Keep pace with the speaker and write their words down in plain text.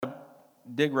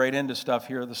dig right into stuff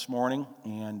here this morning,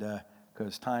 and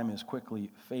because time is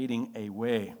quickly fading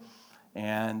away.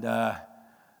 And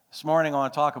this morning I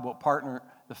want to talk about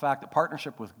the fact that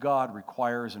partnership with God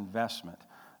requires investment.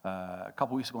 A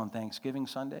couple weeks ago on Thanksgiving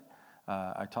Sunday,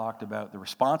 I talked about the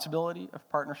responsibility of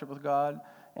partnership with God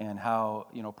and how,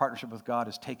 partnership with God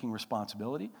is taking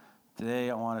responsibility. Today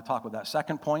I want to talk about that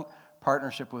second point.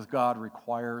 Partnership with God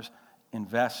requires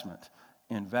investment.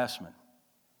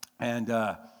 And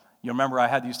you remember I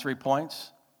had these 3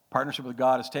 points. Partnership with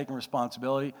God is taking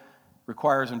responsibility,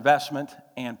 requires investment,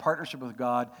 and partnership with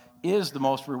God is the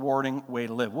most rewarding way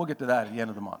to live. We'll get to that at the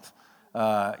end of the month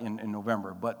in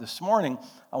November. But this morning,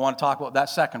 I want to talk about that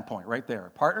second point right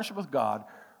there. Partnership with God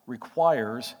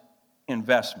requires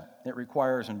investment. It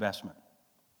requires investment.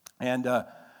 And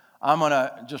I'm going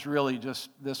to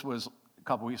this was a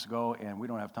couple weeks ago, and we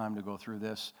don't have time to go through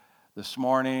this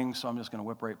morning, so I'm just going to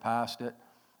whip right past it.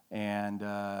 And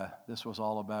this was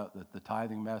all about the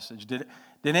tithing message.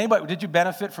 Did you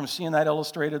benefit from seeing that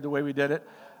illustrated the way we did it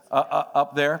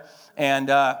up there? And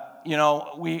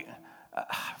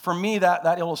for me,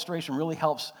 that illustration really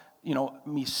helps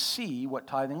me see what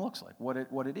tithing looks like,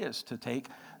 what it is to take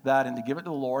that and to give it to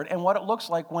the Lord, and what it looks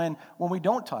like when we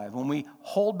don't tithe, when we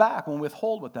hold back, when we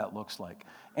withhold, what that looks like.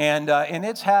 And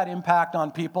it's had impact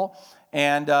on people,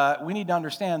 and we need to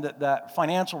understand that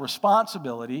financial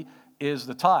responsibility is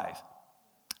the tithe.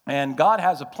 And God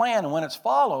has a plan, and when it's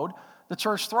followed, the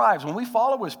church thrives. When we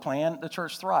follow his plan, the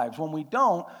church thrives. When we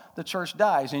don't, the church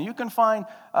dies. And you can find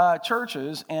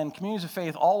churches and communities of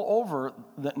faith all over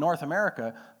North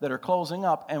America that are closing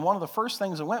up. And one of the first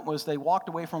things that went was they walked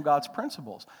away from God's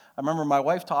principles. I remember my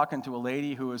wife talking to a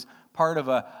lady who was part of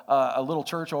a little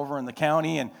church over in the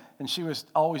county, and she was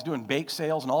always doing bake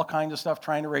sales and all kinds of stuff,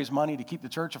 trying to raise money to keep the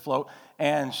church afloat.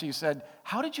 And she said,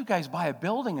 how did you guys buy a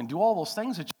building and do all those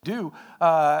things that you do,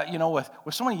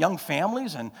 with so many young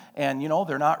families and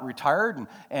they're not retired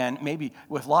and maybe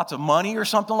with lots of money or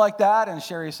something like that? And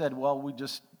Sherry said, well, we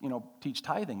just, teach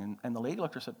tithing. And the lady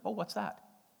looked at her and said, oh, what's that?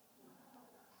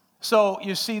 So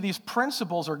you see, these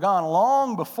principles are gone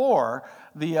long before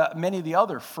many of the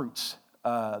other fruits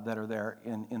that are there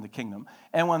in the kingdom.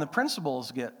 And when the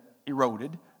principles get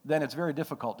eroded, then it's very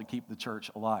difficult to keep the church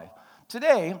alive.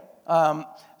 Today,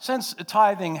 since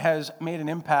tithing has made an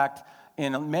impact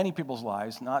in many people's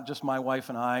lives, not just my wife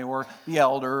and I or the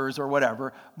elders or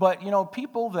whatever, but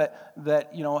people that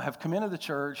have come into the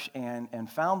church and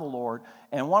found the Lord.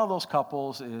 And one of those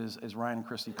couples is Ryan and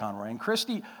Christy Conroy. And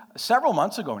Christy, several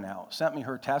months ago now, sent me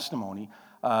her testimony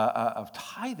of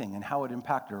tithing and how it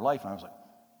impacted her life. And I was like,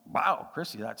 wow,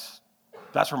 Christy,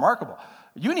 that's remarkable.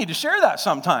 You need to share that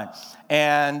sometime.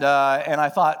 And I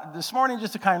thought this morning,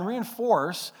 just to kind of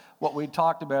reinforce what we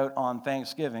talked about on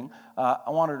Thanksgiving, I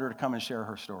wanted her to come and share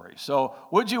her story. So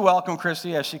would you welcome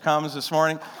Christy as she comes this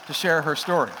morning to share her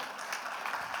story?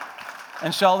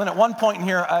 And Sheldon, at one point in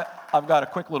here, I've got a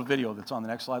quick little video that's on the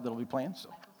next slide that'll be playing.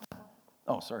 So,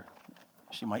 oh, sorry.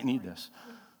 She might need this.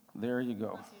 There you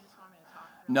go.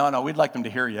 No, we'd like them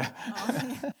to hear you.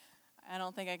 I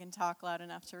don't think I can talk loud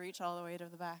enough to reach all the way to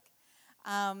the back.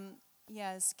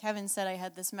 As Kevin said, I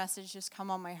had this message just come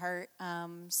on my heart.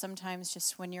 Sometimes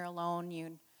just when you're alone,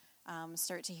 you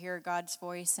start to hear God's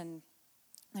voice, and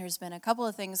there's been a couple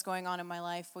of things going on in my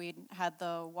life. We had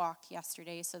the walk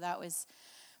yesterday, so that was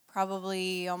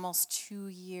probably almost 2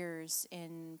 years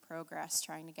in progress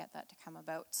trying to get that to come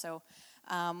about. So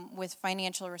with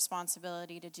financial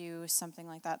responsibility to do something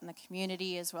like that in the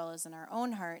community as well as in our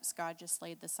own hearts, God just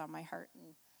laid this on my heart,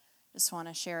 and just want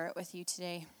to share it with you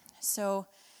today. So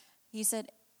he said,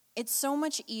 it's so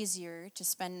much easier to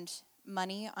spend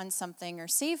money on something or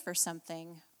save for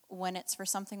something when it's for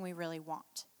something we really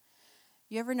want.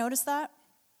 You ever notice that?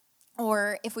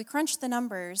 Or if we crunch the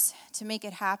numbers to make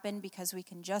it happen because we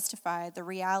can justify the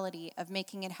reality of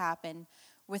making it happen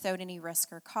without any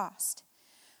risk or cost.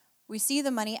 We see the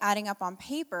money adding up on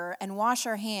paper and wash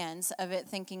our hands of it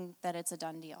thinking that it's a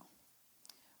done deal.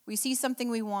 We see something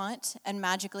we want and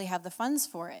magically have the funds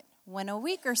for it, when a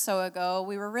week or so ago,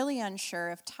 we were really unsure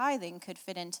if tithing could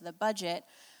fit into the budget,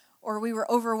 or we were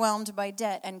overwhelmed by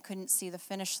debt and couldn't see the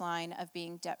finish line of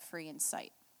being debt-free in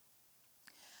sight.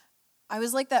 I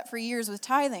was like that for years with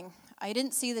tithing. I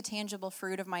didn't see the tangible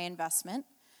fruit of my investment,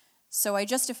 so I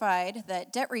justified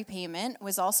that debt repayment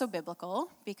was also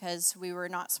biblical because we were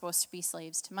not supposed to be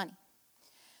slaves to money.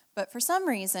 But for some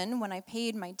reason, when I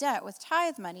paid my debt with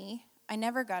tithe money, I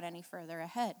never got any further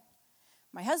ahead.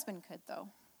 My husband could, though.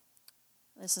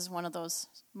 This is one of those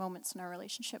moments in our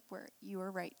relationship where you were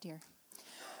right, dear.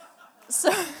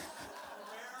 So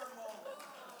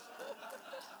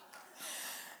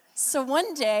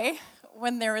one day,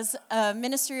 when there was a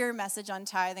ministry or message on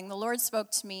tithing, the Lord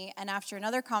spoke to me, and after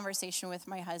another conversation with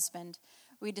my husband,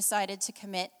 we decided to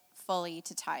commit fully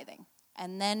to tithing.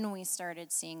 And then we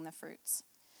started seeing the fruits.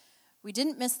 We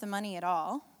didn't miss the money at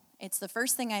all. It's the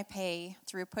first thing I pay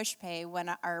through PushPay when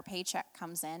our paycheck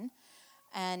comes in.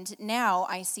 And now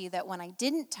I see that when I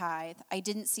didn't tithe, I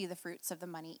didn't see the fruits of the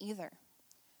money either.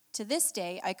 To this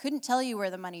day, I couldn't tell you where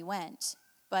the money went,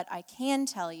 but I can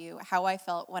tell you how I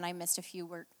felt when I missed a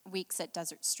few weeks at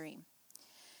Desert Stream.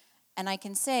 And I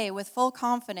can say with full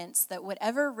confidence that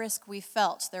whatever risk we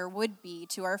felt there would be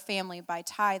to our family by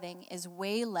tithing is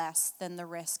way less than the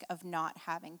risk of not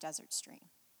having Desert Stream.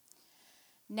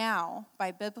 Now,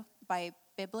 by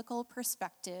biblical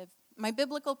perspective, my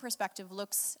biblical perspective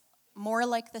looks more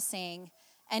like the saying,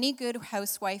 any good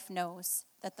housewife knows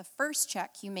that the first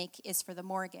check you make is for the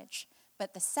mortgage,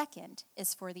 but the second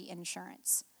is for the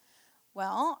insurance.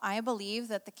 Well, I believe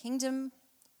that in kingdom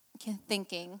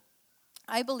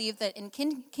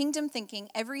thinking,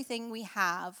 everything we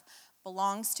have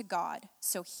belongs to God.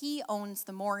 So he owns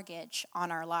the mortgage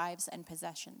on our lives and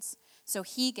possessions. So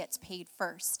he gets paid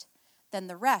first. Then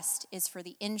the rest is for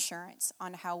the insurance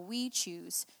on how we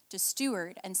choose to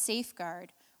steward and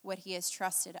safeguard what he has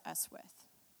trusted us with.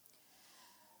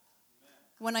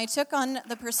 When I took on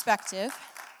the perspective,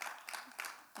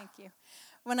 thank you.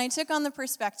 When I took on the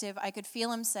perspective, I could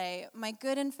feel him say, my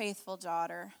good and faithful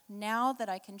daughter, now that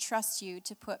I can trust you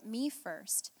to put me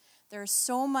first, there is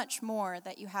so much more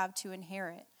that you have to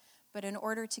inherit, but in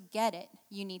order to get it,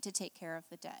 you need to take care of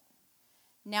the debt.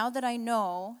 Now that I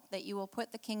know that you will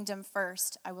put the kingdom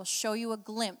first, I will show you a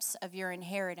glimpse of your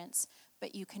inheritance,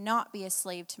 but you cannot be a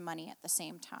slave to money at the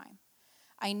same time.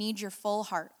 I need your full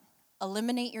heart.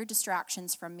 Eliminate your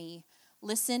distractions from me.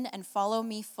 Listen and follow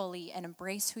me fully and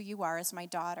embrace who you are as my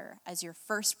daughter as your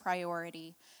first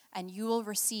priority, and you will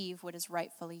receive what is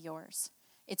rightfully yours.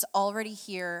 It's already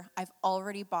here. I've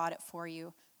already bought it for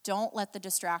you. Don't let the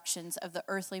distractions of the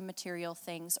earthly material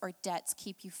things or debts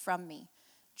keep you from me.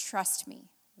 Trust me.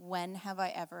 When have I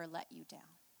ever let you down?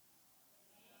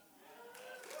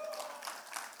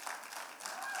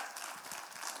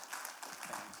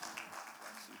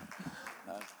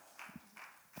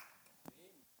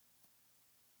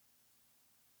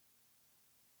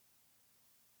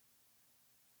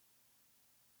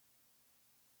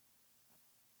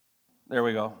 There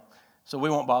we go. So we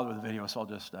won't bother with the video, so I'll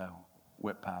just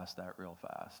whip past that real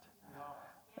fast.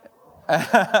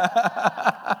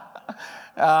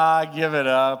 Give it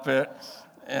up.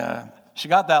 She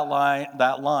got that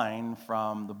line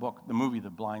from the movie The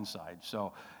Blind Side.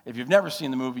 So if you've never seen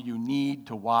the movie, you need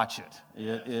to watch it.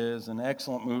 It is an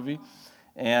excellent movie,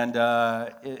 and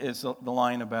it's the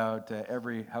line about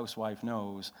every housewife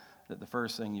knows that the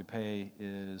first thing you pay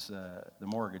is the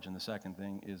mortgage, and the second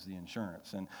thing is the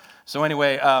insurance. And so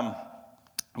anyway,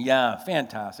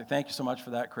 fantastic. Thank you so much for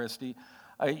that, Christy.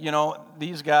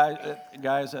 These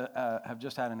guys have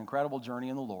just had an incredible journey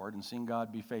in the Lord and seen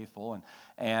God be faithful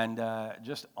and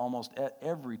just almost at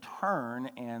every turn.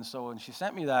 And so when she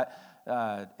sent me that,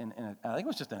 I think it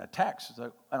was just in a text.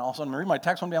 And all of a sudden, I read my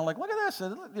text one day. I'm like, look at this,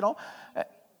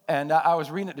 And I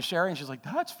was reading it to Sherry, and she's like,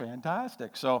 that's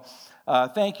fantastic. So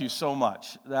thank you so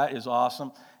much. That is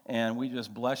awesome, and we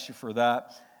just bless you for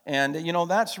that. And,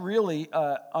 that's really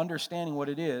understanding what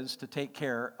it is to take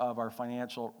care of our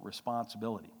financial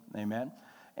responsibility. Amen?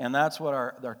 And that's what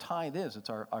our tithe is. It's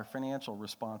our financial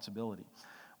responsibility.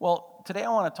 Well, today I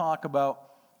want to talk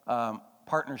about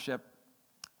partnership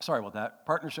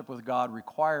with God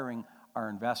requiring our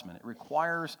investment. It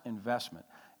requires investment.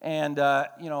 And,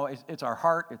 it's our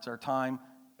heart, it's our time,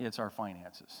 it's our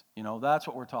finances. That's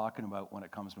what we're talking about when it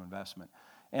comes to investment.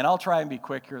 And I'll try and be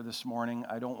quick here this morning.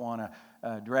 I don't want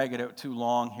to drag it out too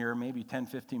long here, maybe 10,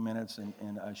 15 minutes,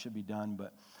 and I should be done.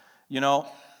 But,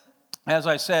 as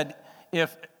I said,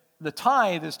 if the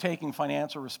tithe is taking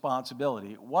financial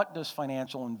responsibility, what does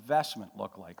financial investment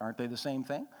look like? Aren't they the same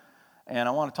thing? And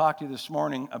I want to talk to you this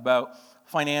morning about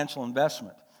financial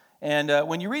investment. And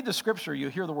when you read the Scripture, you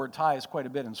hear the word tithes quite a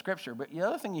bit in Scripture, but the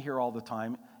other thing you hear all the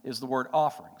time is the word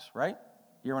offerings, right?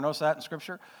 You ever notice that in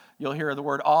Scripture? You'll hear the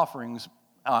word offerings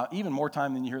even more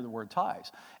time than you hear the word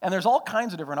tithes. And there's all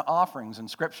kinds of different offerings in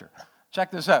Scripture. Check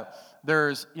this out.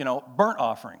 There's, burnt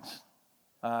offerings.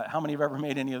 How many have ever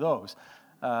made any of those?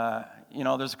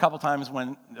 There's a couple times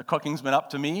when the cooking's been up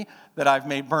to me that I've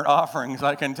made burnt offerings,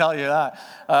 I can tell you that.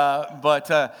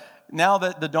 But now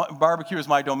that the barbecue is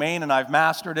my domain and I've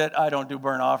mastered it, I don't do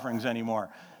burnt offerings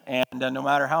anymore. And no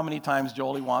matter how many times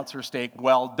Jolie wants her steak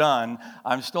well done,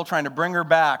 I'm still trying to bring her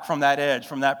back from that edge,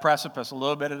 from that precipice, a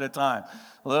little bit at a time.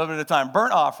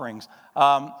 Burnt offerings.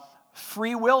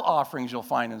 Free will offerings you'll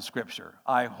find in Scripture.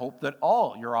 I hope that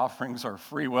all your offerings are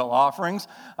free will offerings.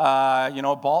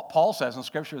 Paul says in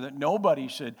Scripture that nobody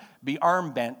should be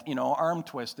arm bent, arm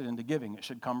twisted into giving. It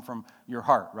should come from your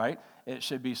heart, right? It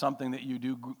should be something that you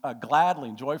do gladly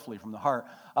and joyfully from the heart.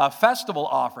 Festival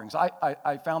offerings.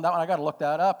 I found that one. I got to look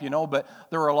that up, but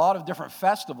there were a lot of different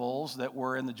festivals that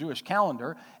were in the Jewish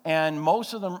calendar, and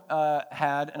most of them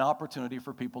had an opportunity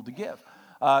for people to give.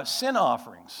 Sin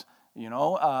offerings.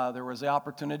 There was the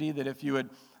opportunity that if you had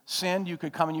sinned, you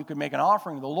could come and you could make an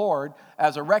offering to the Lord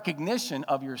as a recognition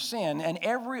of your sin. And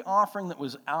every offering that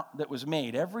was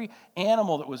made, every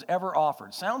animal that was ever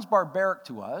offered, sounds barbaric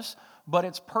to us, but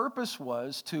its purpose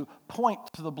was to point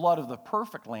to the blood of the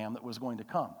perfect Lamb that was going to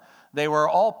come. They were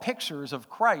all pictures of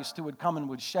Christ who would come and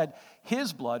would shed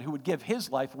his blood, who would give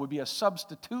his life, would be a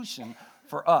substitution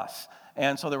for us.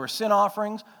 And so there were sin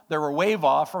offerings, there were wave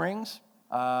offerings,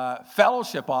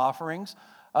 fellowship offerings,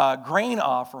 grain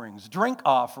offerings, drink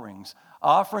offerings,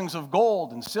 offerings of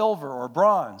gold and silver or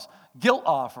bronze, guilt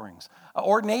offerings,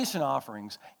 ordination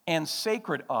offerings, and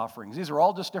sacred offerings. These are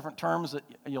all just different terms that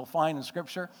you'll find in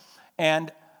Scripture,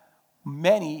 and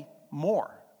many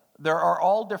more. There are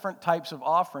all different types of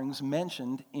offerings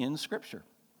mentioned in Scripture.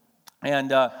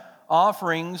 And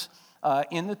offerings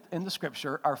in the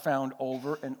Scripture are found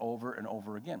over and over and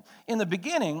over again. In the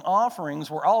beginning, offerings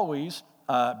were always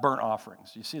burnt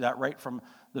offerings. You see that right from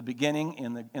the beginning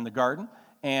in the garden.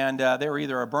 And they were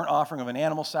either a burnt offering of an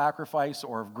animal sacrifice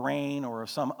or of grain or of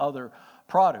some other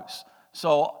produce.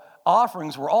 So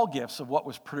offerings were all gifts of what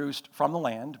was produced from the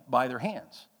land by their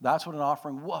hands. That's what an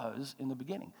offering was in the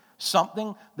beginning.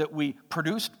 Something that we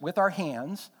produced with our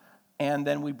hands, and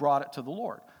then we brought it to the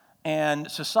Lord. And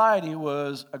society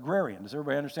was agrarian. Does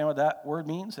everybody understand what that word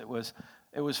means? It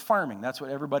was farming. That's what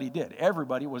everybody did.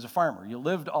 Everybody was a farmer. You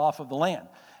lived off of the land.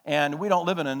 And we don't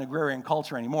live in an agrarian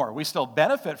culture anymore. We still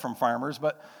benefit from farmers,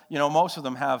 but most of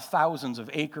them have thousands of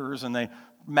acres and they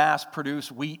mass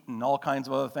produce wheat and all kinds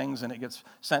of other things, and it gets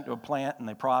sent to a plant and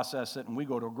they process it, and we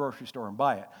go to a grocery store and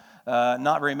buy it.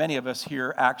 Not very many of us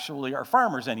here actually are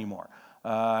farmers anymore.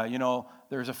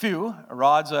 There's a few.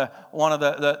 Rod's one of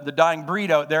the dying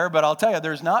breed out there, but I'll tell you,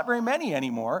 there's not very many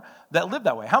anymore that live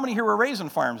that way. How many here were raised in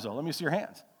farms, though? Let me see your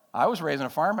hands. I was raised in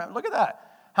a farm. Look at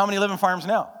that. How many live in farms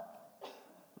now?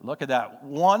 Look at that.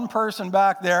 One person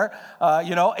back there.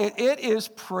 It is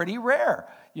pretty rare,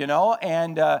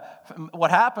 and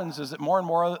what happens is that more and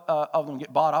more of them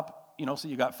get bought up. So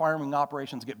you got farming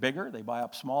operations get bigger. They buy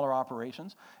up smaller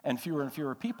operations, and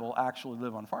fewer people actually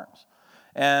live on farms.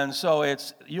 And so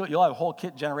you'll have whole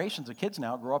generations of kids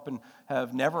now grow up and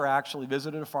have never actually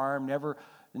visited a farm,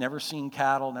 never seen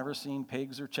cattle, never seen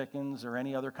pigs or chickens or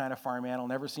any other kind of farm animal,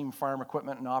 never seen farm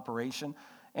equipment in operation.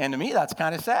 And to me, that's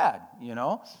kind of sad,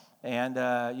 and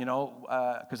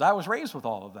because I was raised with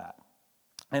all of that,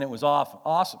 and it was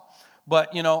awesome.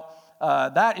 But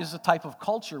that is the type of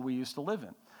culture we used to live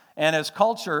in. And as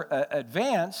culture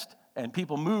advanced and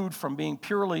people moved from being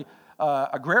purely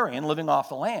agrarian, living off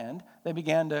the land, they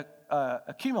began to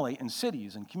accumulate in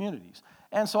cities and communities.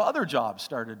 And so other jobs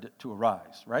started to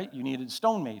arise, right? You needed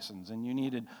stonemasons, and you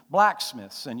needed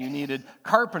blacksmiths, and you needed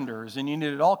carpenters, and you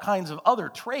needed all kinds of other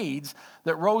trades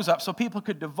that rose up so people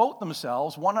could devote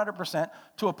themselves 100%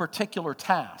 to a particular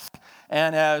task.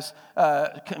 And as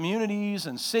communities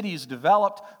and cities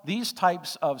developed, these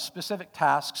types of specific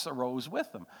tasks arose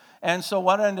with them. And so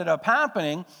what ended up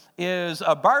happening is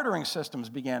bartering systems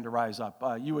began to rise up.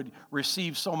 You would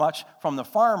receive so much from the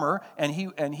farmer, and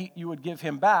you would give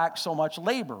him back so much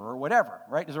labor or whatever,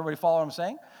 right? Does everybody follow what I'm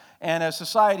saying? And as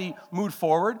society moved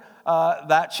forward,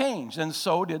 that changed, and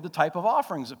so did the type of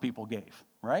offerings that people gave,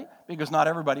 right? Because not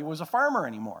everybody was a farmer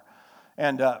anymore.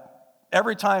 And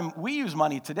every time we use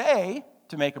money today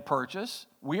to make a purchase,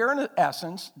 we are in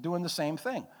essence doing the same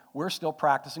thing. We're still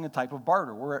practicing a type of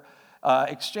barter. We're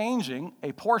exchanging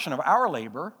a portion of our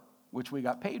labor, which we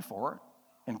got paid for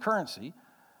in currency,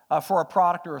 for a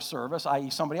product or a service,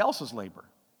 i.e. somebody else's labor.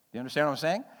 Do you understand what I'm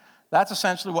saying? That's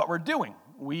essentially what we're doing.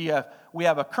 We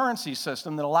have a currency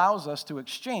system that allows us to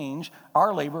exchange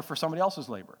our labor for somebody else's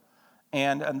labor.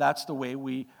 And that's the way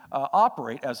we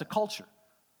operate as a culture.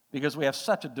 Because we have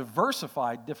such a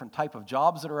diversified different type of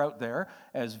jobs that are out there,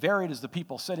 as varied as the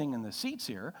people sitting in the seats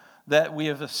here, that we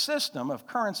have a system of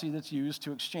currency that's used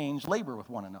to exchange labor with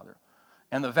one another.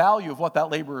 And the value of what that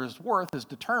labor is worth is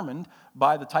determined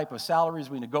by the type of salaries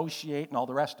we negotiate and all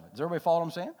the rest of it. Does everybody follow what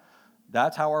I'm saying?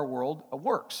 That's how our world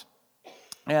works.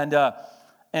 And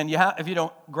if you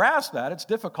don't grasp that, it's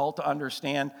difficult to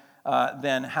understand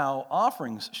then how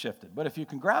offerings shifted. But if you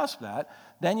can grasp that,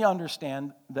 then you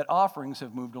understand that offerings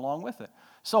have moved along with it.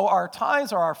 So our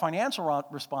tithes are our financial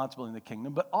responsibility in the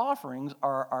kingdom, but offerings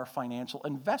are our financial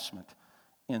investment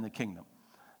in the kingdom.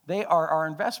 They are our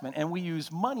investment, and we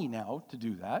use money now to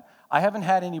do that. I haven't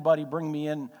had anybody bring me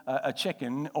in a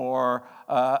chicken or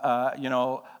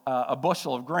a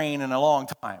bushel of grain in a long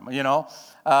time.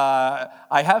 I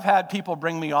have had people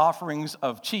bring me offerings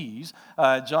of cheese.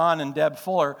 John and Deb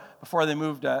Fuller, before they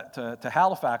moved to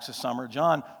Halifax this summer,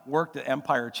 John worked at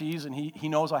Empire Cheese, and he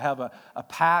knows I have a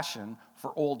passion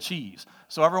for old cheese.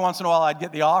 So every once in a while, I'd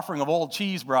get the offering of old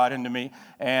cheese brought into me,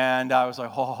 and I was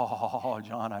like, oh,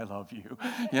 John, I love you,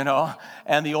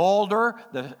 And the older,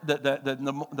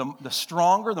 the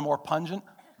stronger, the more pungent,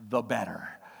 the better.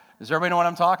 Does everybody know what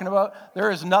I'm talking about?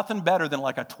 There is nothing better than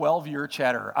like a 12-year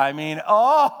cheddar. I mean,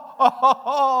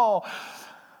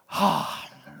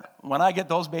 when I get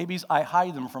those babies, I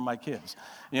hide them from my kids.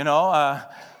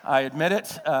 I admit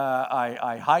it.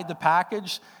 I hide the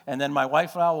package, and then my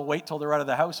wife and I will wait till they're out of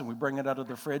the house, and we bring it out of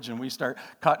the fridge, and we start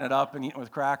cutting it up and eating it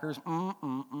with crackers.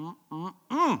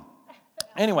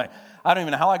 Anyway, I don't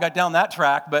even know how I got down that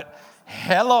track, but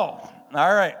hello.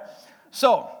 All right.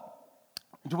 So,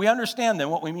 do we understand then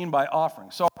what we mean by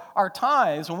offering? So, our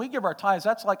tithes, when we give our tithes,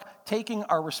 that's like taking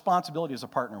our responsibility as a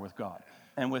partner with God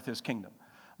and with His kingdom.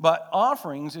 But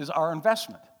offerings is our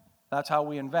investment. That's how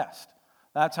we invest.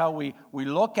 That's how we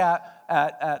look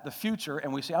at the future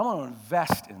and we say, I'm going to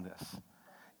invest in this.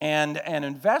 And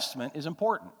investment is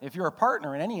important. If you're a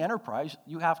partner in any enterprise,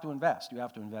 you have to invest. You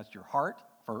have to invest your heart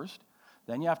first,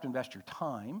 then you have to invest your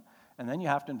time, and then you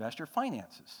have to invest your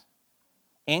finances.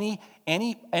 Any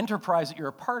enterprise that you're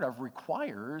a part of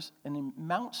requires an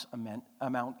immense amount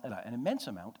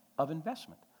of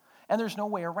investment. And there's no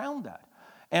way around that.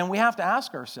 And we have to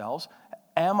ask ourselves,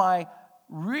 am I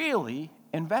really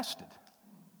invested?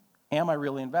 Am I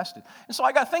really invested? And so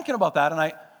I got thinking about that, and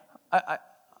I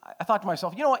thought to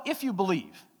myself, you know what? If you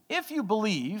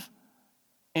believe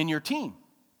in your team,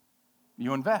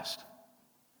 you invest.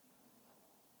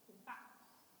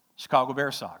 Chicago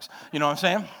Bears socks. You know what I'm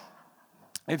saying?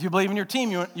 If you believe in your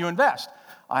team, you invest.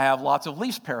 I have lots of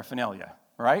lease paraphernalia,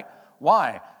 right?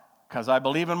 Why? Because I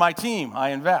believe in my team, I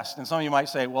invest. And some of you might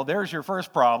say, well, there's your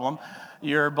first problem.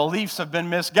 Your beliefs have been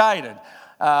misguided.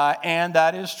 And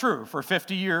that is true. For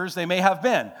 50 years, they may have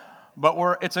been.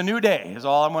 But it's a new day, is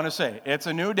all I'm going to say. It's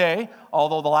a new day,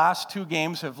 although the last 2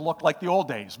 games have looked like the old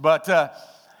days. But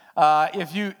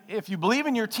if you believe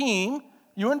in your team,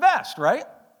 you invest, right?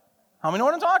 How many know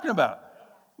what I'm talking about?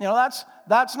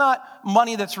 That's not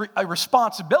money that's a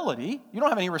responsibility. I don't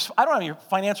have any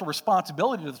financial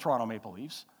responsibility to the Toronto Maple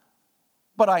Leafs.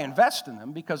 But I invest in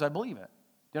them because I believe it.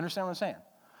 Do you understand what I'm saying?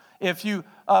 If you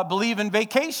believe in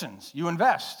vacations, you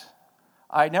invest.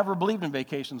 I never believed in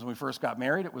vacations when we first got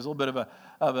married. It was a little bit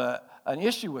of an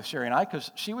issue with Sherry and I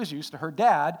because she was used to her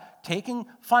dad taking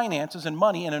finances and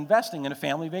money and investing in a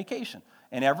family vacation.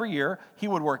 And every year, he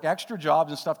would work extra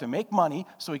jobs and stuff to make money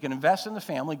so he can invest in the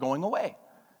family going away.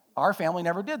 Our family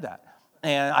never did that.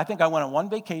 And I think I went on one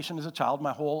vacation as a child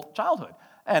my whole childhood.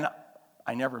 And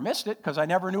I never missed it because I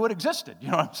never knew it existed. You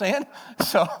know what I'm saying?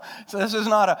 So this is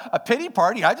not a pity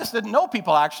party. I just didn't know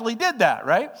people actually did that,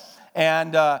 right?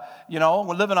 And,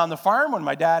 we're living on the farm. When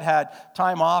my dad had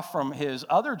time off from his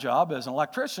other job as an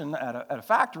electrician at a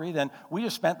factory, then we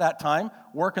just spent that time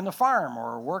working the farm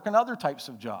or working other types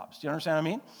of jobs. Do you understand what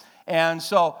I mean? And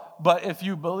so, but if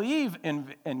you believe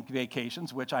in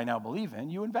vacations, which I now believe in,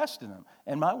 you invest in them.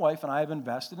 And my wife and I have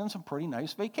invested in some pretty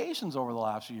nice vacations over the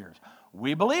last few years.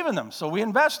 We believe in them, so we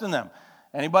invest in them.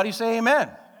 Anybody say amen?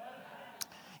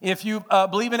 If you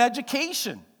believe in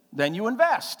education, then you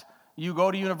invest. You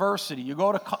go to university, you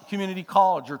go to community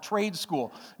college or trade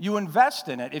school, you invest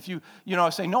in it. If you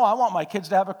say, no, I want my kids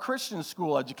to have a Christian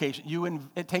school education,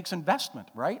 it takes investment,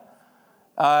 right?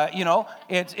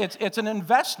 It's an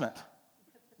investment.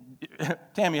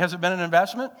 Tammy, has it been an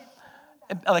investment?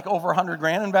 Like over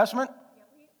 $100,000 investment?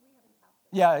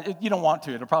 Yeah, you don't want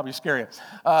to. It'll probably scare you.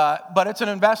 But it's an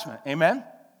investment. Amen?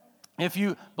 If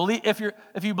you believe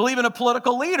in a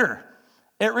political leader,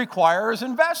 it requires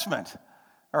investment.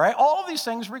 All right? All of these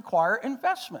things require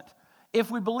investment.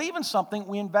 If we believe in something,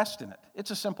 we invest in it.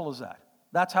 It's as simple as that.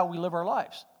 That's how we live our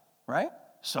lives, right?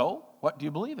 So, what do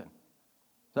you believe in?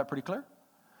 Is that pretty clear?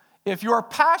 If you're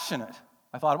passionate,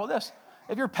 I thought about this.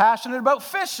 If you're passionate about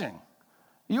fishing,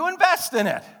 you invest in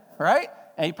it, right?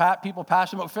 Any people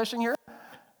passionate about fishing here?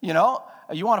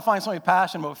 You want to find somebody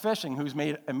passionate about fishing who's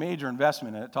made a major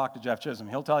investment in it. Talk to Jeff Chisholm.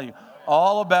 He'll tell you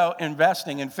all about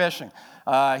investing in fishing.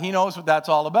 He knows what that's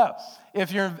all about.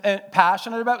 If you're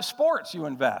passionate about sports, you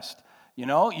invest. You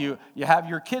know, you have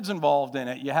your kids involved in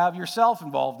it. You have yourself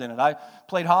involved in it. I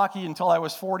played hockey until I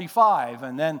was 45,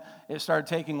 and then it started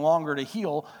taking longer to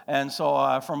heal, and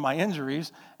so from my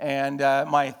injuries, and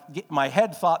my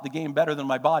head thought the game better than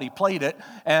my body played it,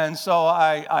 and so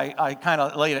I kind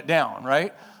of laid it down,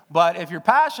 right? But if you're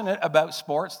passionate about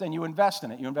sports, then you invest in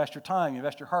it. You invest your time, you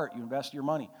invest your heart, you invest your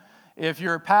money. If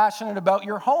you're passionate about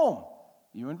your home,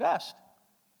 you invest.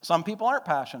 Some people aren't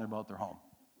passionate about their home.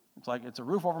 It's like, it's a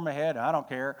roof over my head, I don't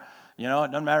care. You know,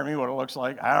 it doesn't matter to me what it looks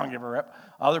like, I don't give a rip.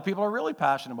 Other people are really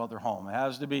passionate about their home. It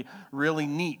has to be really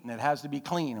neat, and it has to be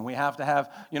clean, and we have to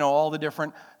have, you know, all the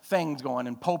different things going,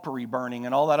 and potpourri burning,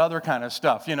 and all that other kind of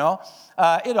stuff, you know.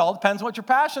 It all depends on what you're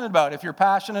passionate about. If you're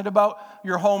passionate about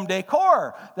your home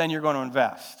decor, then you're going to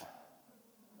invest.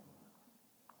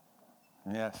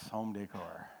 Yes, home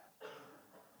decor.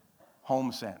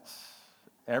 HomeSense.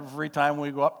 Every time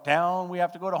we go uptown, we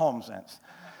have to go to HomeSense.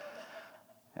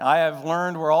 I have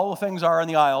learned where all the things are in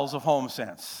the aisles of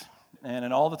HomeSense. And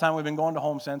in all the time we've been going to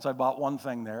HomeSense, I bought one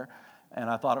thing there, and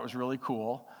I thought it was really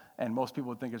cool. And most people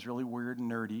would think it's really weird and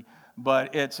nerdy,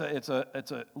 but it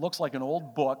looks like an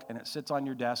old book, and it sits on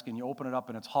your desk, and you open it up,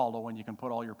 and it's hollow, and you can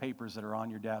put all your papers that are on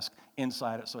your desk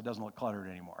inside it, so it doesn't look cluttered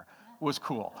anymore. It was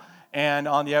cool. And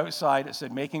on the outside, it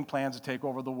said, "Making plans to take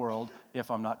over the world if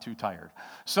I'm not too tired."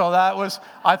 So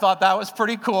I thought that was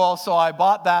pretty cool, so I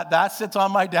bought that. That sits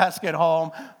on my desk at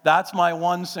home. That's my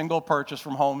one single purchase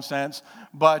from HomeSense.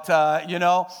 But, you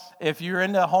know, if you're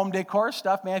into home decor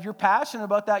stuff, man, if you're passionate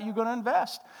about that, you're going to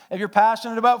invest. If you're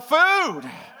passionate about food,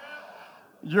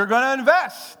 you're going to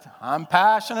invest. I'm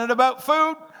passionate about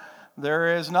food.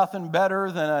 There is nothing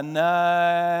better than a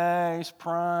nice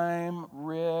prime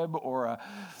rib or a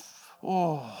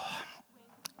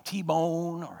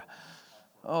T-bone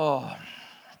or,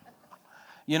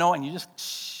 you know, and you just,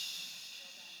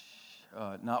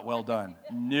 not well done.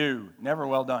 No, never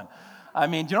well done. I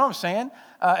mean, do you know what I'm saying?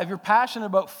 If you're passionate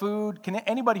about food, can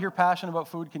anybody here passionate about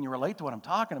food? Can you relate to what I'm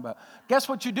talking about? Guess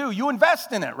what you do? You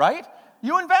invest in it, right?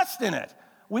 You invest in it.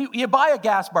 You buy a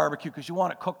gas barbecue because you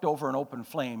want it cooked over an open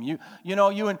flame.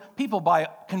 People buy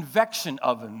convection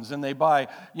ovens, and they buy,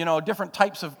 you know, different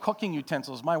types of cooking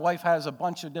utensils. My wife has a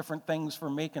bunch of different things for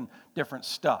making different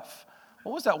stuff.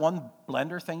 What was that one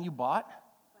blender thing you bought?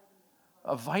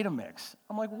 A Vitamix.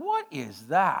 I'm like, what is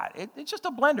that? It's just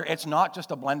a blender. It's not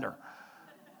just a blender.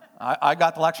 I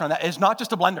got the lecture on that. It's not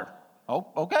just a blender. Oh,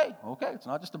 okay, it's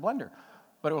not just a blender.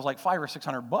 But it was like $500 or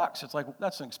 $600. It's like,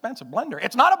 that's an expensive blender.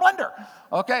 It's not a blender.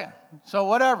 Okay, so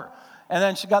whatever. And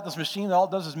then she got this machine that all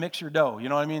it does is mix your dough. You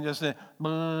know what I mean? Just like,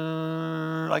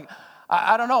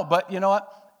 I don't know. But you know what?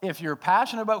 If you're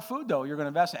passionate about food, though, you're going to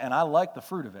invest in it. And I like the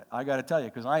fruit of it. I got to tell you,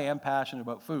 because I am passionate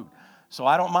about food. So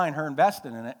I don't mind her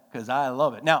investing in it because I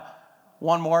love it. Now,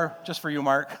 one more just for you,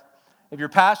 Mark. If you're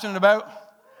passionate about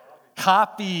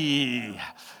coffee,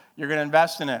 you're going to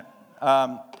invest in it.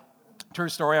 True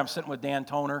story, I'm sitting with Dan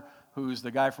Toner, who's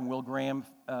the guy from Will Graham,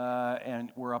 and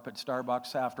we're up at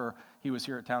Starbucks after he was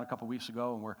here at town a couple weeks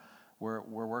ago, and we're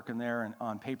working there and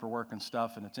on paperwork and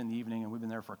stuff, and it's in the evening, and we've been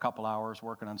there for a couple hours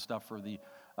working on stuff for the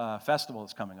festival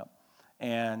that's coming up.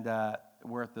 And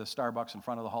we're at the Starbucks in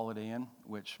front of the Holiday Inn,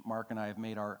 which Mark and I have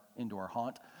made into our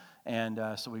haunt. And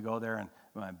so we go there,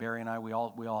 and Barry and I, we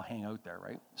all hang out there,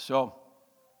 right? So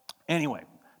anyway,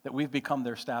 that we've become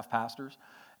their staff pastors.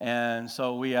 And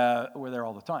so we're there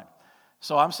all the time.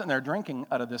 So I'm sitting there drinking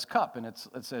out of this cup, and it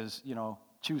says, you know,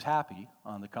 choose happy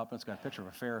on the cup, and it's got a picture of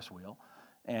a Ferris wheel.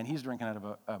 And he's drinking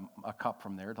out of a cup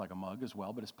from there, it's like a mug as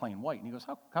well, but it's plain white. And he goes,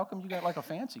 how come you got like a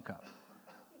fancy cup?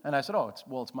 And I said,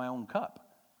 it's my own cup.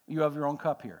 You have your own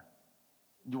cup here.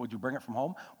 Would you bring it from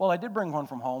home? Well, I did bring one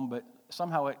from home, but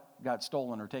somehow it got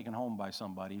stolen or taken home by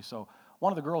somebody. So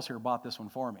one of the girls here bought this one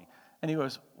for me. And he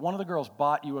goes, one of the girls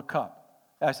bought you a cup.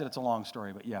 I said, it's a long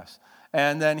story, but yes.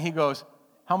 And then he goes,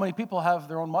 how many people have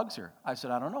their own mugs here? I said,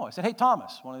 I don't know. I said, hey,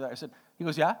 Thomas. He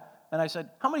goes, yeah. And I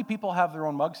said, how many people have their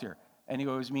own mugs here? And he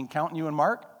goes, you mean counting you and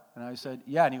Mark? And I said,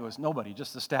 yeah. And he goes, nobody,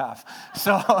 just the staff.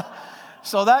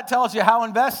 So that tells you how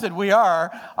invested we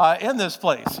are in this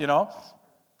place, you know,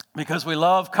 because we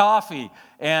love coffee.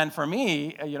 And for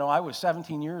me, you know, I was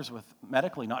 17 years with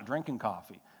medically not drinking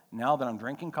coffee. Now that I'm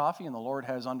drinking coffee and the Lord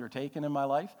has undertaken in my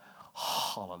life,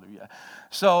 hallelujah.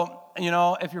 So, you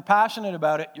know, if you're passionate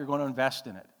about it, you're going to invest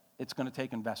in it. It's going to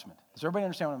take investment. Does everybody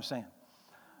understand what I'm saying?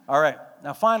 All right.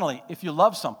 Now, finally, if you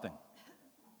love something,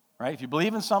 right? If you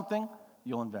believe in something,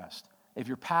 you'll invest. If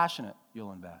you're passionate,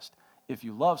 you'll invest. If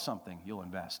you love something, you'll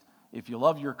invest. If you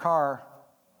love your car,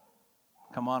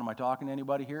 come on, am I talking to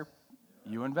anybody here?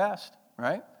 You invest,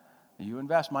 right? You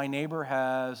invest. My neighbor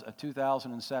has a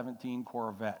 2017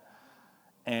 Corvette.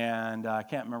 And I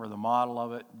can't remember the model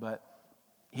of it, but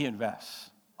he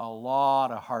invests a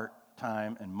lot of heart,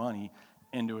 time, and money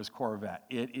into his Corvette.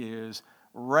 It is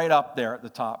right up there at the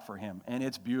top for him. And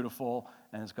it's beautiful,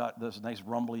 and it's got this nice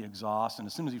rumbly exhaust. And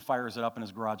as soon as he fires it up in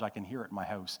his garage, I can hear it in my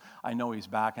house. I know he's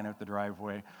backing out the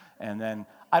driveway. And then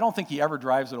I don't think he ever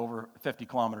drives it over 50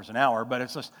 kilometers an hour, but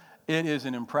it is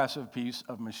an impressive piece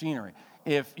of machinery.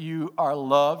 If you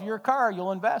love your car,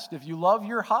 you'll invest. If you love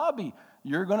your hobby,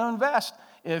 you're going to invest.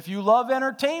 If you love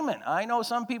entertainment, I know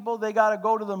some people, they got to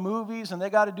go to the movies and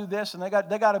they got to do this and they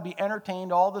got to be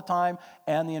entertained all the time,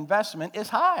 and the investment is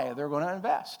high. They're going to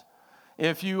invest.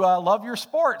 If you love your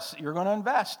sports, you're going to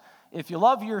invest. If you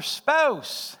love your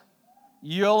spouse,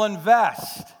 you'll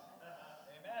invest.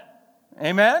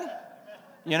 Amen? Amen?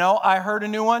 You know, I heard a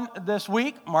new one this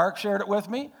week. Mark shared it with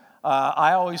me.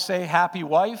 I always say happy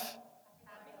wife,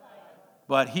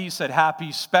 but he said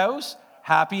happy spouse,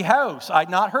 happy house. I'd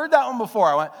not heard that one before.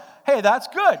 I went, hey, that's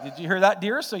good. Did you hear that,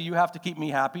 dear? So you have to keep me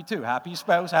happy too. Happy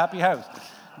spouse, happy house.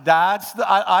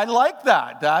 I like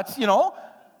that. That's,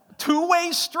 two-way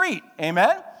street.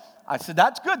 Amen? I said,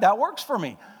 that's good. That works for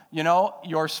me.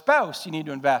 Your spouse, you need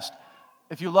to invest.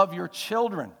 If you love your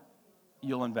children,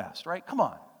 you'll invest, right? Come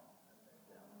on.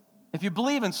 If you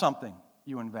believe in something,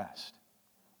 you invest.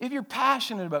 If you're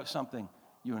passionate about something,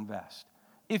 you invest.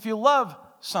 If you love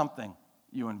something,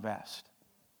 you invest.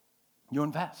 You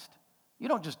invest. You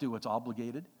don't just do what's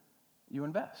obligated. You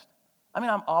invest. I mean,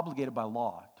 I'm obligated by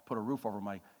law to put a roof over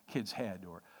my kid's head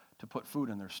or to put food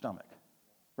in their stomach,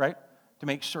 right? To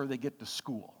make sure they get to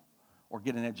school or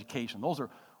get an education.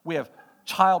 We have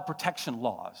child protection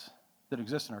laws that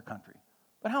exist in our country.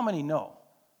 But how many know?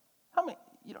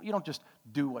 You don't just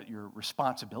do what your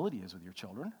responsibility is with your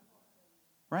children,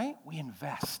 right? We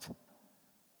invest.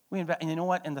 And you know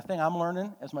what? And the thing I'm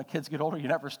learning as my kids get older, you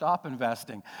never stop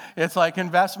investing. It's like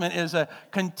investment is a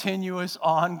continuous,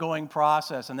 ongoing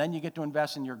process. And then you get to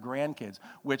invest in your grandkids,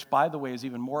 which, by the way, is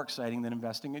even more exciting than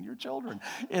investing in your children.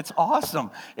 It's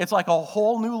awesome. It's like a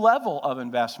whole new level of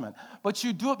investment. But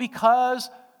you do it because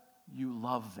you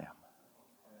love them.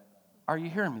 Are you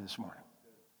hearing me this morning?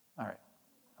 All right.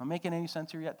 Am I making any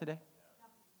sense here yet today?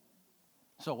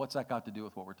 So what's that got to do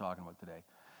with what we're talking about today?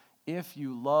 If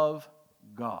you love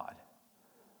God,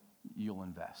 you'll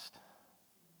invest.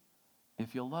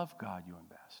 If you love God, you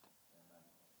invest.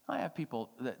 I have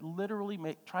people that literally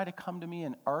try to come to me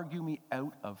and argue me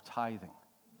out of tithing.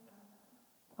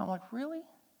 I'm like, really?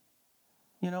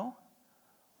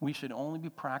 We should only be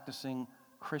practicing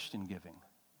Christian giving.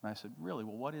 And I said, really?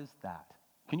 Well, what is that?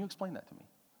 Can you explain that to me?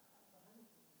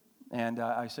 And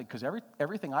I said, because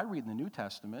everything I read in the New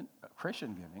Testament,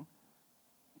 Christian giving,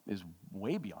 is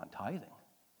way beyond tithing.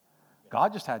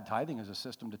 God just had tithing as a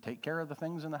system to take care of the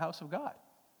things in the house of God.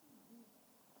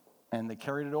 And they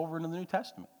carried it over into the New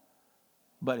Testament.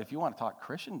 But if you want to talk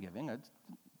Christian giving, it's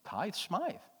tithe,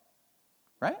 smythe.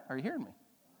 Right? Are you hearing me?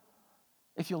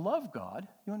 If you love God,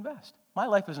 you invest. My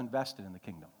life is invested in the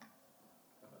kingdom.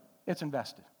 It's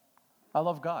invested. I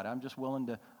love God. I'm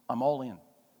all in.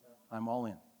 I'm all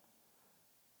in.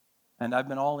 And I've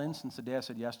been all in since the day I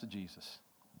said yes to Jesus.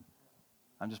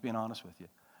 I'm just being honest with you.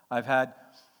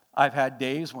 I've had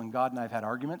days when God and I have had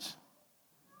arguments.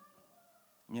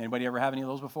 Anybody ever have any of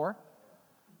those before?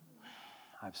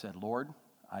 I've said, Lord,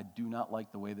 I do not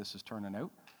like the way this is turning out.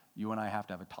 You and I have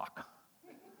to have a talk.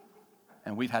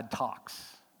 And we've had talks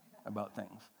about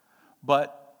things.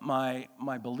 But my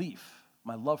belief,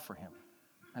 my love for him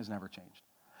has never changed.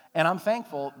 And I'm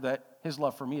thankful that his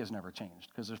love for me has never changed,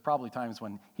 because there's probably times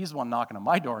when he's the one knocking on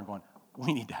my door and going,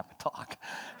 we need to have a talk.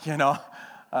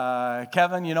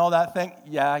 Kevin, you know that thing?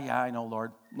 Yeah, I know,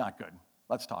 Lord. Not good.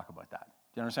 Let's talk about that.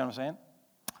 Do you understand what I'm saying?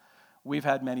 We've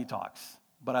had many talks,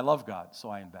 but I love God, so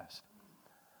I invest.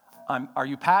 Are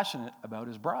you passionate about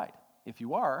his bride? If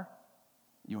you are,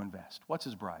 you invest. What's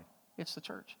his bride? It's the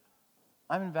church.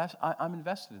 I'm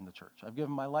invested in the church. I've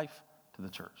given my life to the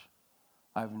church.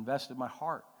 I've invested my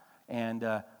heart. And,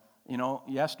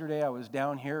 yesterday I was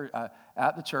down here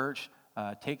at the church,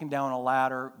 taking down a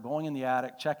ladder, going in the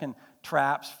attic, checking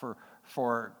traps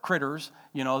for critters,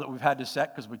 that we've had to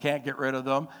set because we can't get rid of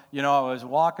them. I was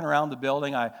walking around the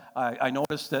building. I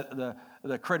noticed that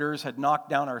the critters had knocked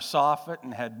down our soffit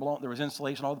and there was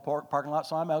insulation all over the parking lot.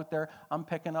 So I'm out there. I'm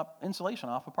picking up insulation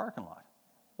off a parking lot.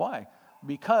 Why?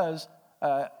 Because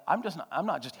I'm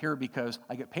not just here because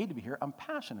I get paid to be here. I'm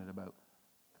passionate about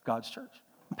God's church.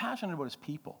 I'm passionate about his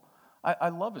people. I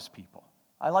love his people.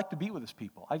 I like to be with his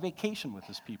people. I vacation with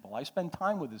his people. I spend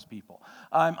time with his people.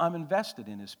 I'm invested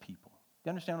in his people. Do you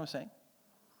understand what I'm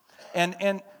saying?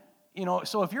 And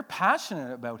so if you're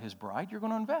passionate about his bride, you're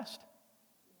going to invest.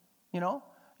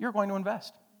 you're going to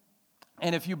invest.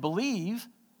 And if you believe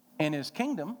in his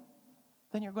kingdom,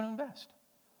 then you're going to invest.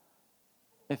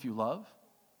 If you love,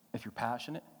 if you're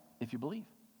passionate, if you believe.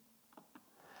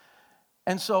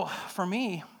 And so for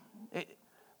me,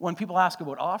 when people ask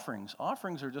about offerings,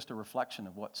 offerings are just a reflection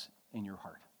of what's in your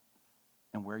heart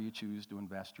and where you choose to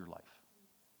invest your life.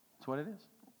 That's what it is.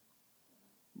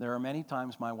 There are many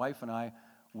times my wife and I,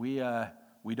 we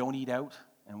don't eat out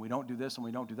and we don't do this and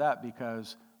we don't do that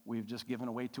because we've just given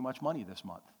away too much money this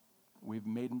month. We've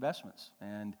made investments,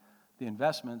 and the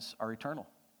investments are eternal.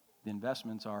 The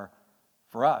investments are,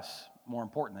 for us, more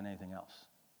important than anything else.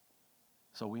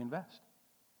 So we invest.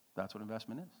 That's what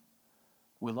investment is.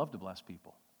 We love to bless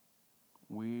people.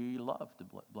 We love to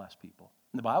bless people.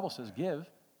 And the Bible says, give,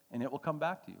 and it will come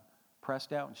back to you.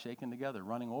 Pressed down, shaken together,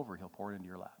 running over, he'll pour it into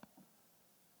your lap.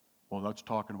 Well, that's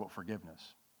talking about forgiveness.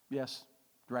 Yes,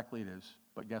 directly it is.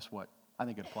 But guess what? I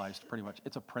think it applies to pretty much,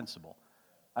 it's a principle.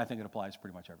 I think it applies to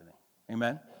pretty much everything.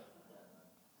 Amen?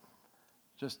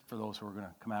 Just for those who are going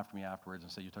to come after me afterwards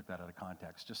and say you took that out of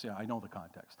context. Just say, I know the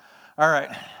context. All right.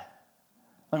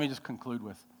 Let me just conclude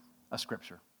with a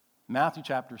scripture. Matthew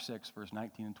chapter 6, verse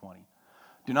 19 and 20.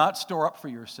 Do not store up for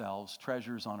yourselves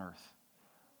treasures on earth,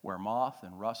 where moth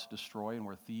and rust destroy and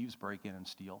where thieves break in and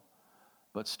steal.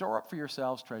 But store up for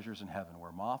yourselves treasures in heaven,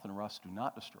 where moth and rust do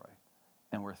not destroy,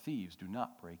 and where thieves do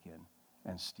not break in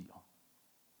and steal.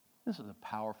 This is a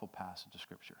powerful passage of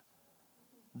Scripture.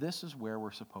 This is where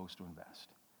we're supposed to invest.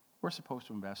 We're supposed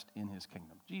to invest in his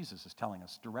kingdom. Jesus is telling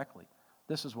us directly,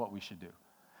 this is what we should do.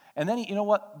 And then, you know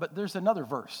what? But there's another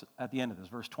verse at the end of this,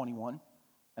 verse 21,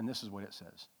 and this is what it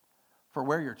says. For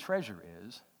where your treasure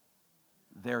is,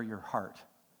 there your heart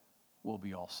will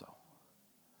be also.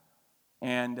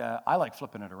 And I like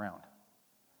flipping it around.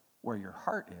 Where your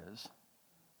heart is,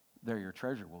 there your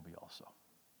treasure will be also.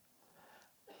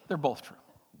 They're both true.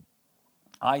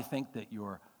 I think that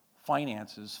your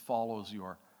finances follows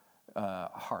your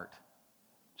heart,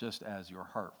 just as your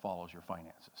heart follows your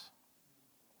finances.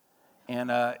 And,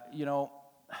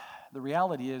 the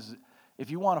reality is, if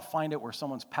you want to find out where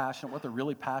someone's passionate, what they're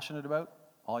really passionate about,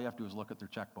 all you have to do is look at their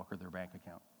checkbook or their bank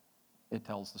account. It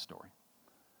tells the story.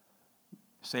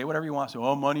 Say whatever you want. Say,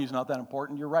 money is not that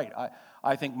important. You're right.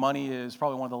 I think money is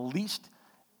probably one of the least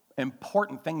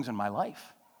important things in my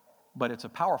life, but it's a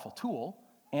powerful tool,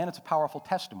 and it's a powerful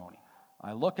testimony.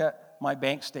 I look at my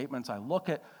bank statements, I look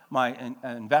at my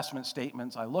investment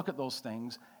statements, I look at those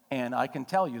things, and I can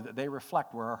tell you that they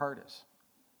reflect where our heart is.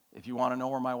 If you want to know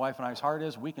where my wife and I's heart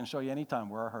is, we can show you anytime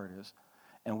where our heart is,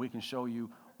 and we can show you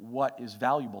what is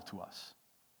valuable to us.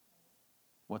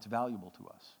 What's valuable to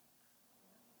us.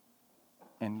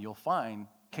 And you'll find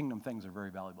kingdom things are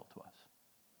very valuable to us.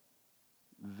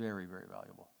 Very, very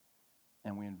valuable.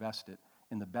 And we invest it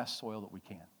in the best soil that we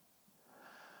can.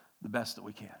 The best that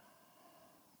we can.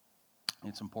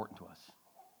 It's important to us.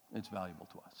 It's valuable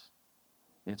to us.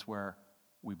 It's where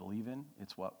we believe in.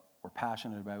 It's what we're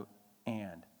passionate about.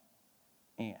 And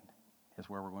is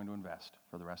where we're going to invest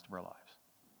for the rest of our lives.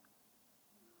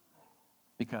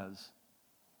 Because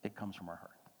it comes from our heart.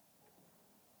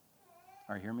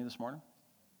 Are you hearing me this morning?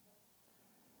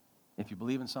 If you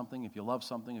believe in something, if you love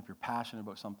something, if you're passionate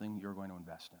about something, you're going to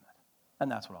invest in it.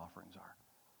 And that's what offerings are.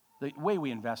 The way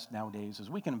we invest nowadays is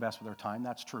we can invest with our time.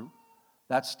 That's true.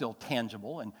 That's still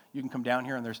tangible. And you can come down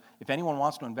here and if anyone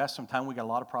wants to invest some time, we got a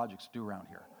lot of projects to do around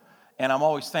here. And I'm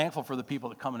always thankful for the people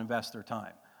that come and invest their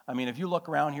time. I mean, if you look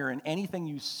around here and anything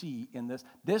you see in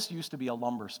this used to be a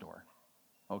lumber store,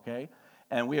 okay?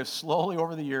 And we have slowly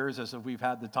over the years, as if we've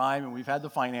had the time and we've had the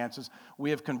finances, we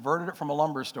have converted it from a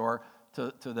lumber store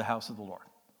to the house of the Lord.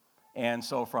 And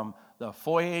so from the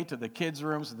foyer to the kids'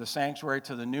 rooms to the sanctuary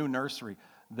to the new nursery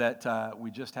that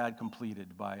we just had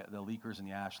completed by the Leakers and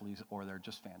the Ashleys, or they're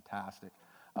just fantastic.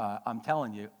 I'm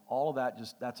telling you, all of that,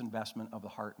 that's investment of the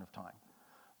heart and of time.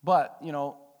 But,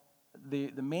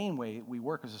 the main way we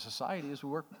work as a society is we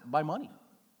work by money.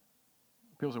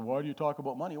 People say, why do you talk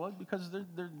about money? Well, because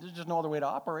there's just no other way to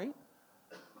operate.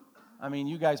 I mean,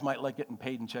 you guys might like getting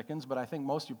paid in chickens, but I think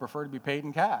most of you prefer to be paid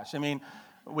in cash. I mean,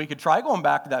 we could try going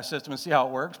back to that system and see how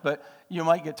it works, but you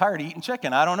might get tired of eating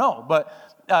chicken. I don't know. But,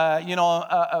 you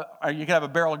could have a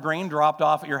barrel of grain dropped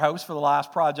off at your house for the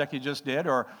last project you just did,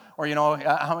 or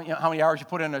how many hours you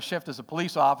put in a shift as a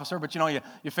police officer, but,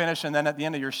 you finish, and then at the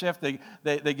end of your shift,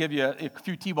 they give you a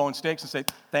few T-bone steaks and say,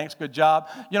 thanks, good job.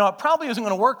 It probably isn't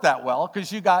going to work that well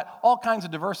because you got all kinds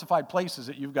of diversified places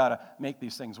that you've got to make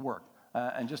these things work.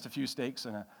 And just a few steaks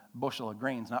and a bushel of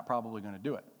grain is not probably going to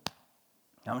do it.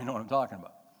 Now you know what I'm talking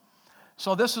about.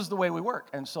 So this is the way we work,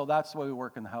 and so that's the way we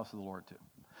work in the house of the Lord too.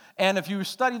 And if you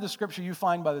study the Scripture, you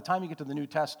find by the time you get to the New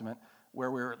Testament,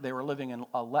 they were living in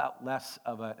a lot less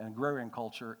of an agrarian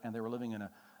culture, and they were living in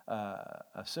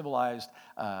a civilized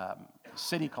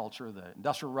city culture, the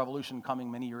Industrial Revolution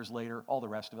coming many years later, all the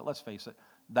rest of it. Let's face it,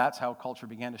 that's how culture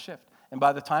began to shift. And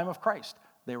by the time of Christ,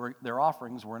 their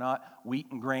offerings were not wheat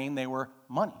and grain, they were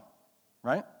money,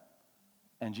 right?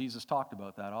 And Jesus talked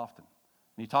about that often.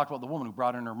 And he talked about the woman who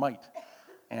brought in her mite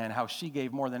and how she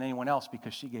gave more than anyone else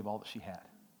because she gave all that she had,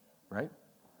 right?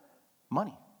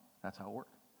 Money, that's how it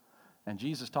worked. And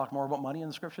Jesus talked more about money in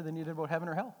the scripture than he did about heaven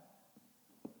or hell.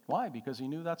 Why? Because he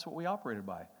knew that's what we operated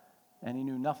by. And he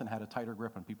knew nothing had a tighter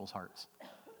grip on people's hearts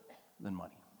than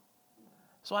money.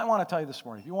 So I want to tell you this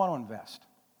morning, if you want to invest,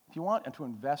 if you want to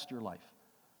invest your life,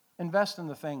 invest in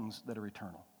the things that are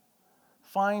eternal.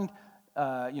 Find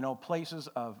places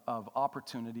of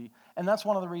opportunity. And that's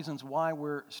one of the reasons why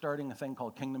we're starting a thing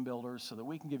called Kingdom Builders, so that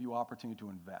we can give you opportunity to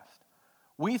invest.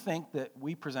 We think that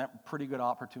we present pretty good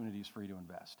opportunities for you to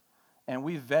invest. And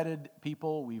we've vetted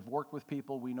people, we've worked with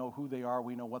people, we know who they are,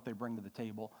 we know what they bring to the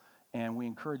table, and we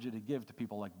encourage you to give to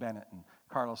people like Bennett and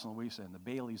Carlos and Luisa and the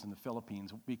Baileys in the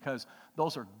Philippines, because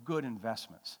those are good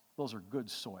investments. Those are good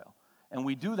soil. And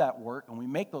we do that work and we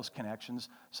make those connections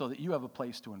so that you have a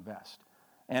place to invest.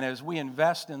 And as we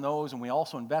invest in those, and we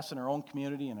also invest in our own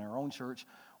community and our own church,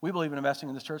 we believe in investing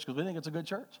in this church because we think it's a good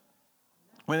church.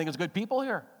 We think it's good people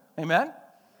here. Amen?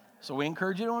 So we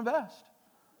encourage you to invest.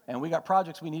 And we got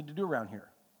projects we need to do around here.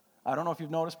 I don't know if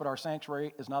you've noticed, but our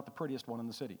sanctuary is not the prettiest one in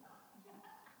the city.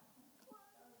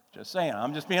 Just saying.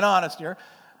 I'm just being honest here.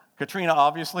 Katrina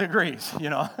obviously agrees,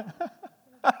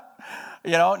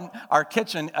 Our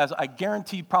kitchen, as I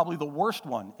guarantee, probably the worst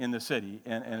one in the city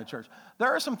in a church. There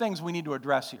are some things we need to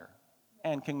address here.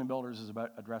 And Kingdom Builders is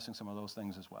about addressing some of those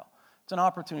things as well. It's an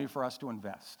opportunity for us to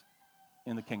invest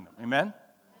in the kingdom. Amen?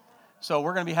 So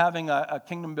we're going to be having a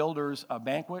Kingdom Builders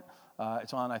banquet.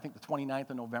 It's on, I think, the 29th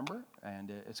of November,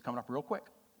 and it's coming up real quick.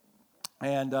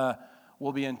 And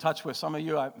we'll be in touch with some of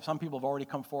you. Some people have already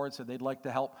come forward, said they'd like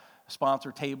to help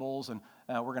sponsor tables, and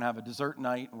we're going to have a dessert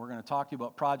night, and we're going to talk to you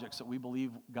about projects that we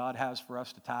believe God has for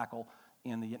us to tackle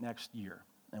in the next year,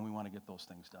 and we want to get those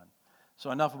things done. So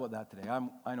enough about that today.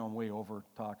 I know I'm way over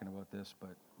talking about this,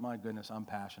 but my goodness, I'm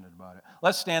passionate about it.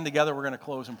 Let's stand together. We're going to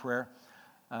close in prayer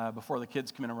before the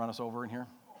kids come in and run us over in here.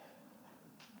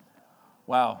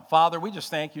 Wow. Father, we just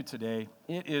thank you today.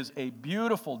 It is a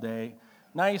beautiful day,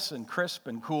 nice and crisp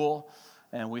and cool.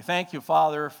 And we thank you,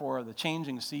 Father, for the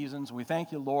changing seasons. We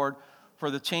thank you, Lord,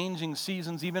 for the changing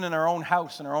seasons, even in our own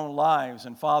house and our own lives.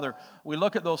 And Father, we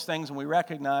look at those things and we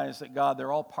recognize that, God,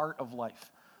 they're all part of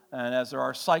life. And as there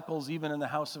are cycles, even in the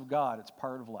house of God, it's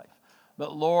part of life.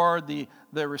 But Lord, the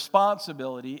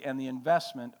responsibility and the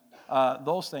investment,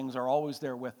 those things are always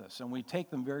there with us, and we take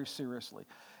them very seriously.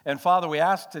 And Father, we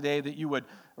ask today that you would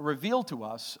reveal to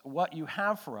us what you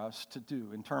have for us to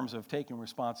do in terms of taking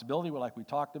responsibility, like we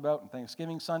talked about on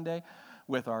Thanksgiving Sunday,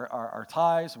 with our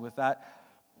tithes, with that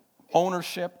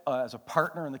ownership as a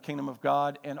partner in the kingdom of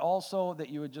God, and also that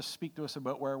you would just speak to us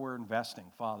about where we're investing,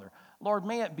 Father. Lord,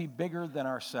 may it be bigger than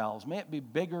ourselves. May it be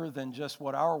bigger than just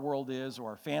what our world is or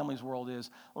our family's world is.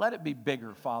 Let it be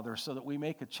bigger, Father, so that we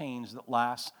make a change that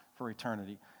lasts for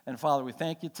eternity. And Father, we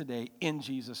thank you today in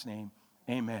Jesus' name.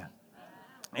 Amen.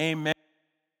 Amen.